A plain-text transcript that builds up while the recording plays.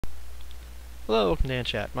Hello, welcome to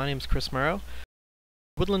Chat. My name is Chris Morrow.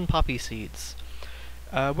 Woodland Poppy seeds.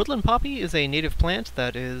 Woodland Poppy is a native plant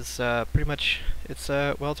that is pretty much, it's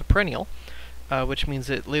a perennial, which means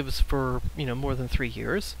it lives for, more than 3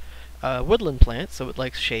 years. Woodland plant, so it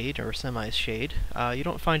likes shade or semi-shade. You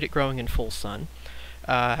don't find it growing in full sun.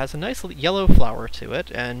 Has a nice yellow flower to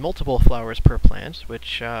it, and multiple flowers per plant,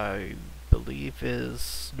 which I believe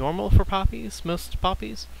is normal for poppies, most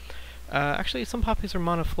poppies. Actually, some poppies are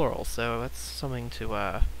monofloral, so that's something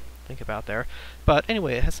to think about there. But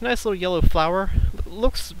anyway, it has a nice little yellow flower. It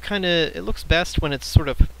looks best when it's sort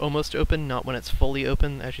of almost open, not when it's fully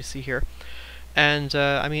open, as you see here. And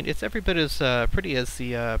I mean, it's every bit as pretty as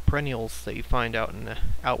the perennials that you find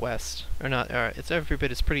out west, or not. It's every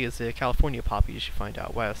bit as pretty as the California poppies you find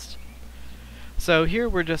out west. So here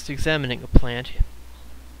we're just examining a plant,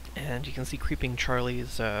 and you can see Creeping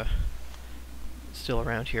Charlie's still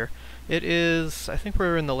around here. It is, I think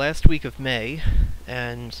we're in the last week of May,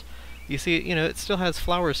 and you see, it still has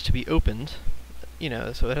flowers to be opened,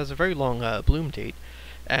 so it has a very long bloom date.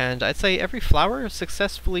 And I'd say every flower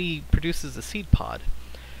successfully produces a seed pod.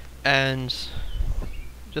 And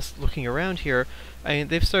just looking around here, I mean,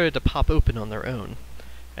 they've started to pop open on their own.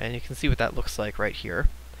 And you can see what that looks like right here.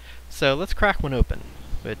 So let's crack one open,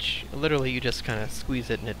 which literally you just kind of squeeze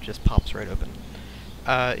it and it just pops right open.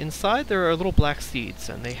 Inside there are little black seeds,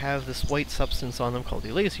 and they have this white substance on them called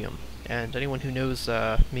elasium. And anyone who knows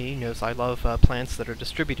me knows I love plants that are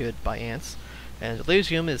distributed by ants, and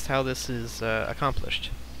elasium is how this is accomplished.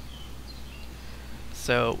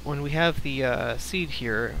 So when we have the seed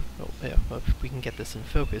here, if we can get this in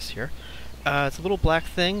focus here, it's a little black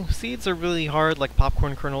thing. Seeds are really hard, like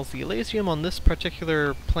popcorn kernels. The elasium on this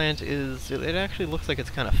particular plant it actually looks like it's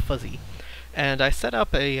kind of fuzzy. And I set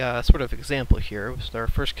up a sort of example here. Our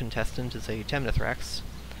first contestant is a Temnothrax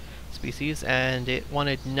species, and it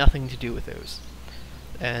wanted nothing to do with those.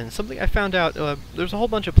 And something I found out, there's a whole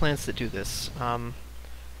bunch of plants that do this.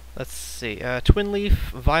 Let's see, twin leaf,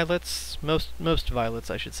 violets, most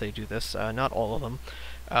violets I should say do this, not all of them.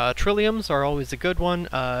 Trilliums are always a good one,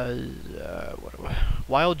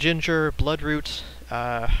 wild ginger, bloodroot,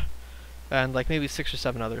 and like maybe 6 or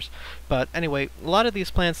 7 others. But anyway, a lot of these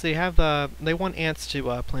plants, they want ants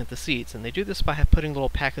to plant the seeds, and they do this by putting little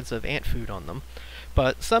packets of ant food on them.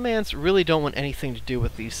 But some ants really don't want anything to do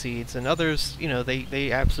with these seeds, and others,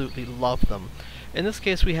 they absolutely love them. In this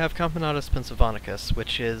case, we have Camponotus pensavonicus,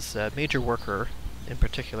 which is a major worker in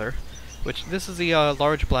particular. This is the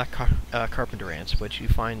large black carpenter ant, which you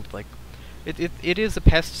find, like, it is a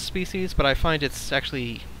pest species, but I find it's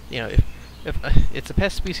actually, if it's a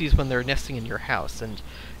pest species when they're nesting in your house, and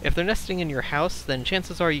if they're nesting in your house, then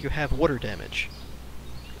chances are you have water damage.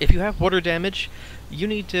 If you have water damage, you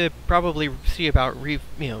need to probably see about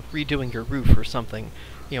redoing your roof or something,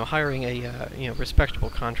 hiring a respectable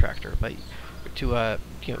contractor, but to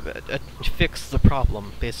fix the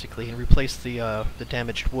problem basically and replace the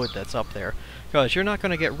damaged wood that's up there, because you're not going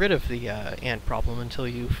to get rid of the ant problem until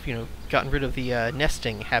you've gotten rid of the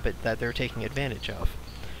nesting habit that they're taking advantage of.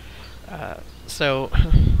 So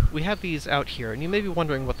we have these out here, and you may be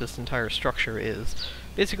wondering what this entire structure is.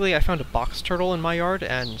 Basically, I found a box turtle in my yard,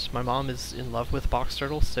 and my mom is in love with box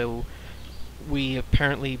turtles, so we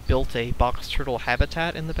apparently built a box turtle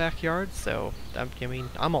habitat in the backyard, so, I mean,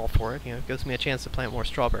 I'm all for it. It gives me a chance to plant more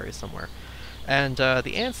strawberries somewhere. And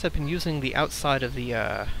the ants have been using the outside of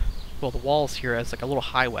the walls here as like a little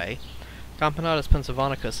highway, Camponotus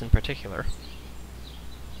pensavonicus in particular.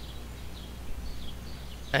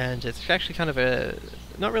 And it's actually kind of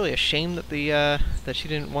not really a shame that that she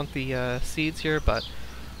didn't want the seeds here, but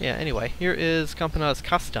yeah, anyway, here is Camponotus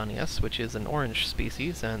castaneus, which is an orange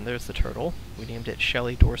species, and there's the turtle. We named it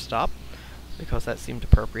Shelly Doorstop, because that seemed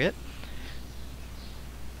appropriate.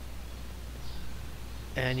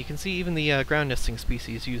 And you can see even the ground nesting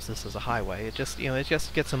species use this as a highway. It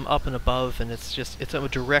just gets them up and above, and it's a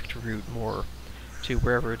direct route more to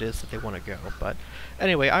wherever it is that they want to go. But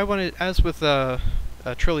anyway, as with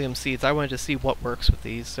Trillium seeds, I wanted to see what works with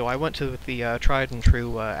these, so I went to the tried and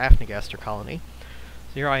true Aphnagaster colony.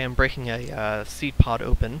 So here I am breaking a seed pod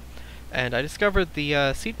open, and I discovered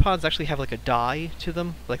the seed pods actually have like a dye to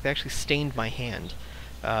them, like they actually stained my hand,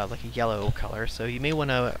 like a yellow color. So you may want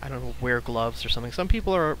to, I don't know, wear gloves or something. Some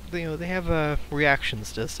people are, they have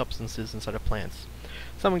reactions to substances inside of plants.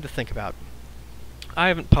 Something to think about. I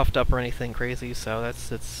haven't puffed up or anything crazy, so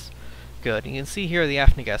that's good. You can see here the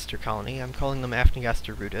Aphnagaster colony. I'm calling them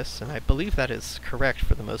Aphnagaster rudis, and I believe that is correct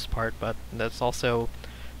for the most part, but that's also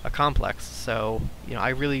a complex, so I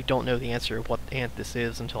really don't know the answer of what ant this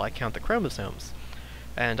is until I count the chromosomes.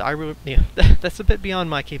 And yeah, that's a bit beyond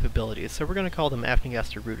my capabilities, so we're going to call them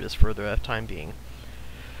Apnagaster rudis for the time being.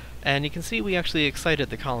 And you can see we actually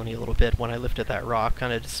excited the colony a little bit when I lifted that rock,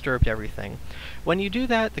 kind of disturbed everything. When you do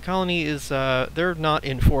that, the colony is, they're not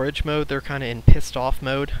in forage mode, they're kind of in pissed off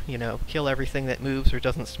mode, you know, kill everything that moves or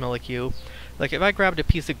doesn't smell like you. Like, if I grabbed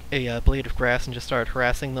a blade of grass and just started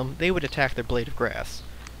harassing them, they would attack their blade of grass.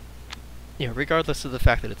 You know, regardless of the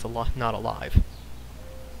fact that it's not alive.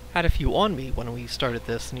 Had a few on me when we started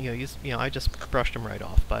this, and you know, I just brushed them right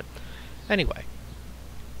off, but anyway.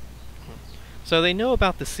 So they know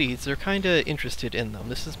about the seeds, they're kinda interested in them.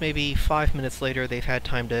 This is maybe 5 minutes later, they've had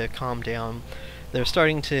time to calm down. They're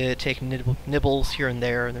starting to take nibbles here and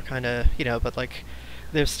there, and they're kinda, you know, but like,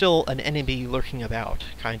 there's still an enemy lurking about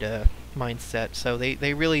kinda mindset, so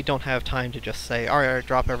they really don't have time to just say, alright,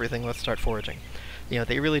 drop everything, let's start foraging. You know,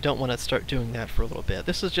 they really don't want to start doing that for a little bit.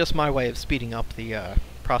 This is just my way of speeding up the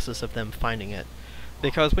process of them finding it.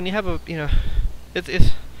 Because when you have a, you know,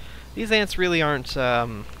 these ants really aren't,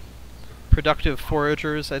 productive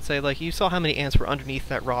foragers, I'd say. Like, you saw how many ants were underneath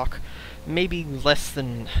that rock. Maybe less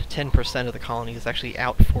than 10% of the colony is actually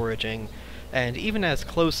out foraging, and even as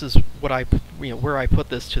close as where I put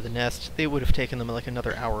this to the nest, they would have taken them like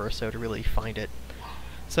another hour or so to really find it.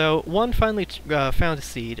 So one finally found a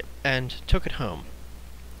seed and took it home.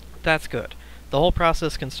 That's good. The whole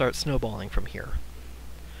process can start snowballing from here.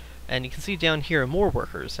 And you can see down here more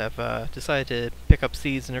workers have decided to pick up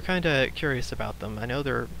seeds, and they're kind of curious about them. I know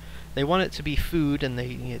they want it to be food, and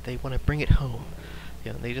they want to bring it home.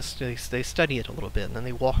 You know, they study it a little bit, and then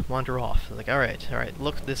they wander off. They're like, all right,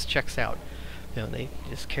 look, this checks out. You know, they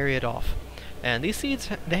just carry it off. And these seeds,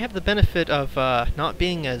 they have the benefit of not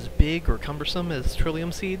being as big or cumbersome as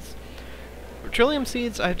Trillium seeds. Trillium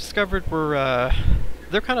seeds, I've discovered, were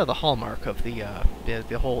they're kind of the hallmark of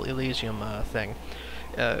the whole Elysium thing.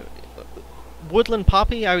 Woodland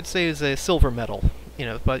Poppy, I would say, is a silver medal. You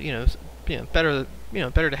know, but better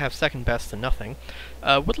to have second best than nothing.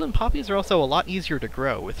 Woodland poppies are also a lot easier to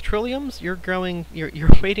grow. With Trilliums, you're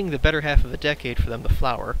waiting the better half of a decade for them to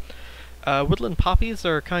flower. Woodland poppies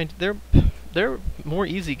are they're more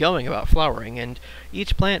easygoing about flowering, and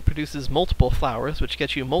each plant produces multiple flowers, which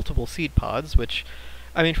gets you multiple seed pods, which,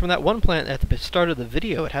 I mean, from that one plant at the start of the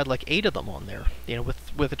video, it had like 8 of them on there. You know,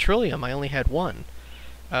 with a Trillium, I only had 1.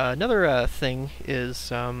 Another thing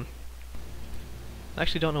is, I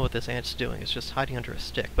actually don't know what this ant's doing. It's just hiding under a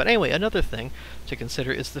stick. But anyway, another thing to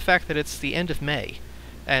consider is the fact that it's the end of May,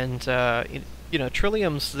 and you know,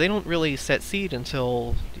 Trilliums, they don't really set seed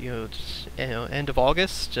until end of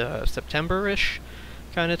August, September-ish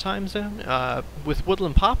kind of time zone. With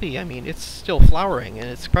Woodland Poppy, I mean, it's still flowering, and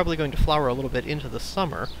it's probably going to flower a little bit into the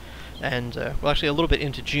summer, and well, actually a little bit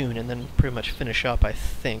into June, and then pretty much finish up, I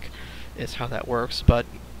think, is how that works. But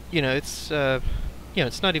you know, it's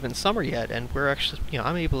it's not even summer yet, and we're actually,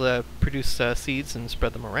 I'm able to produce seeds and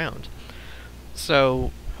spread them around.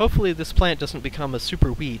 So hopefully this plant doesn't become a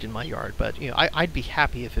super weed in my yard, but I'd be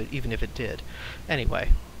happy even if it did. Anyway,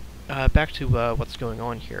 back to what's going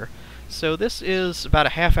on here. So this is about a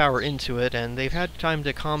half hour into it, and they've had time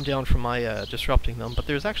to calm down from my disrupting them, but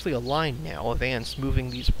there's actually a line now of ants moving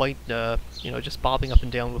these white, just bobbing up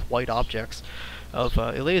and down with white objects of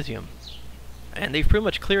Elysium. And they've pretty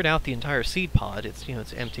much cleared out the entire seed pod. It's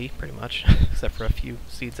it's empty, pretty much, except for a few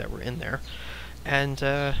seeds that were in there. And,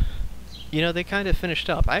 they kind of finished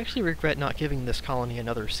up. I actually regret not giving this colony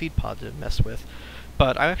another seed pod to mess with.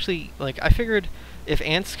 But I actually, I figured if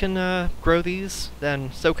ants can grow these,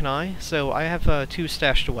 then so can I. So I have 2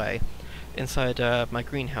 stashed away inside my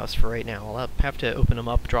greenhouse for right now. I'll have to open them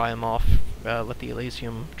up, dry them off, let the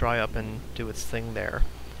Elysium dry up and do its thing there.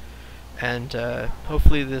 And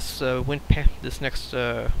hopefully this next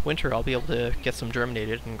winter I'll be able to get some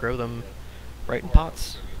germinated and grow them right in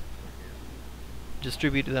pots.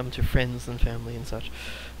 Distribute them to friends and family and such.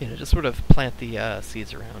 Just sort of plant the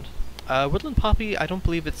seeds around. Woodland Poppy, I don't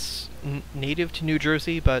believe it's native to New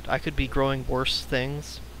Jersey, but I could be growing worse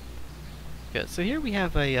things. Good. So here we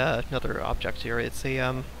have another object here. It's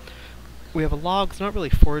we have a log. It's not really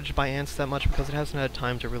foraged by ants that much because it hasn't had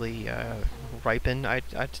time to really ripen.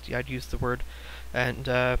 I'd use the word. And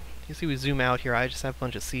you see we zoom out here. I just have a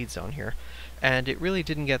bunch of seeds on here, and it really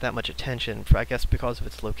didn't get that much attention, I guess because of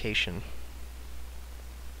its location.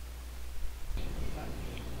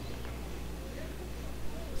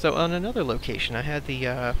 So on another location, I had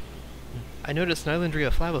I noticed Nylandria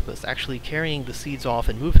flavipus actually carrying the seeds off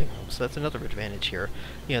and moving them, so that's another advantage here.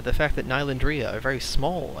 The fact that Nylandria, a very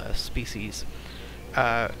small species,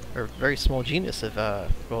 or very small genus of,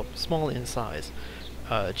 well, small in size,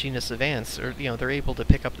 genus of ants, they're able to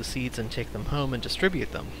pick up the seeds and take them home and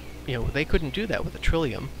distribute them. they couldn't do that with a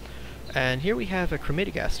Trillium. And here we have a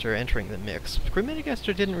Chromatigaster entering the mix.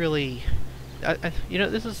 Chromatigaster didn't really...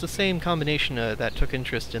 this is the same combination that took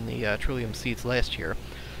interest in the Trillium seeds last year.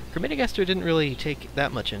 Chromatigaster didn't really take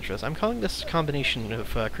that much interest. I'm calling this combination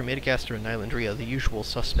of Chromatigaster and Nylandria the usual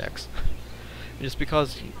suspects. Just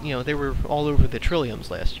because, they were all over the Trilliums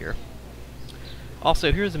last year.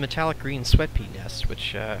 Also, here's a metallic green sweat pea nest,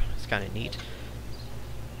 which is kind of neat.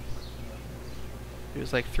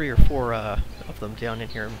 There's like 3 or 4 of them down in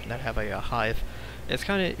here that have a hive.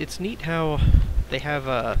 It's neat how they have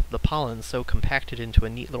the pollen so compacted into a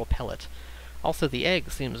neat little pellet. Also, the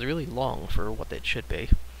egg seems really long for what it should be.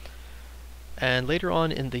 And later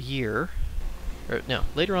on in the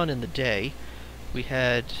day, we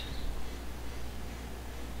had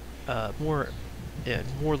more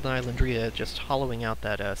Nylandria just hollowing out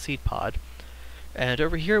that seed pod. And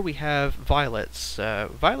over here we have violets.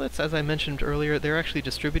 Violets, as I mentioned earlier, they're actually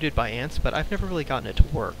distributed by ants, but I've never really gotten it to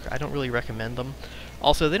work. I don't really recommend them.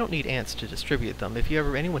 Also, they don't need ants to distribute them.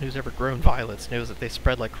 Anyone who's ever grown violets knows that they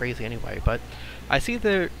spread like crazy anyway, but I see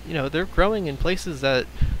they're growing in places that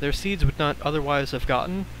their seeds would not otherwise have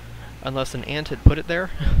gotten unless an ant had put it there.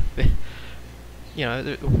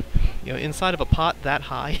 Inside of a pot that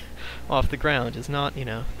high off the ground is not,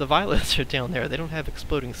 the violets are down there. They don't have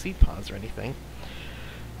exploding seed pods or anything.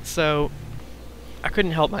 So, I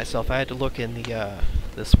couldn't help myself. I had to look in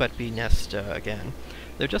the sweat bee nest again.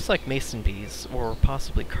 They're just like mason bees, or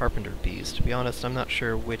possibly carpenter bees. To be honest, I'm not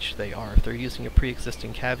sure which they are. If they're using a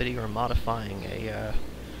pre-existing cavity or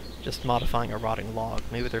just modifying a rotting log.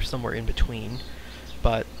 Maybe they're somewhere in between.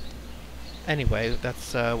 But anyway,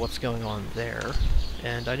 that's what's going on there.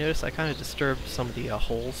 And I noticed I kind of disturbed some of the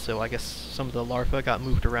holes, so I guess some of the larvae got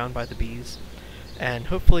moved around by the bees. And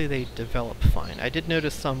hopefully they develop fine. I did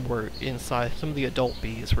notice some were inside, some of the adult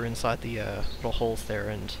bees were inside the little holes there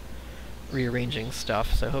and rearranging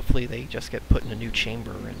stuff, so hopefully they just get put in a new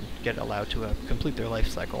chamber and get allowed to complete their life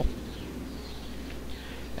cycle.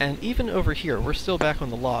 And even over here, we're still back on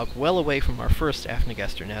the log, well away from our first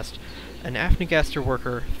Affnigaster nest. An Affnigaster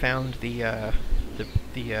worker found the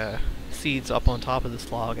seeds up on top of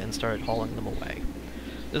this log and started hauling them away.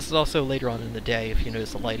 This is also later on in the day. If you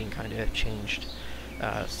notice, the lighting kind of changed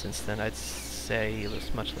since then. I'd say it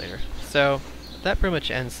was much later. So that pretty much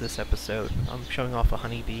ends this episode. I'm showing off a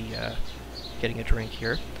honeybee getting a drink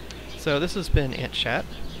here. So this has been Ant Chat,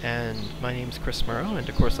 and my name's Chris Murrow, and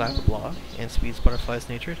of course I have a blog, Ants, Bees, Butterflies,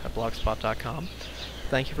 Nature at blogspot.com.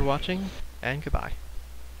 Thank you for watching, and goodbye.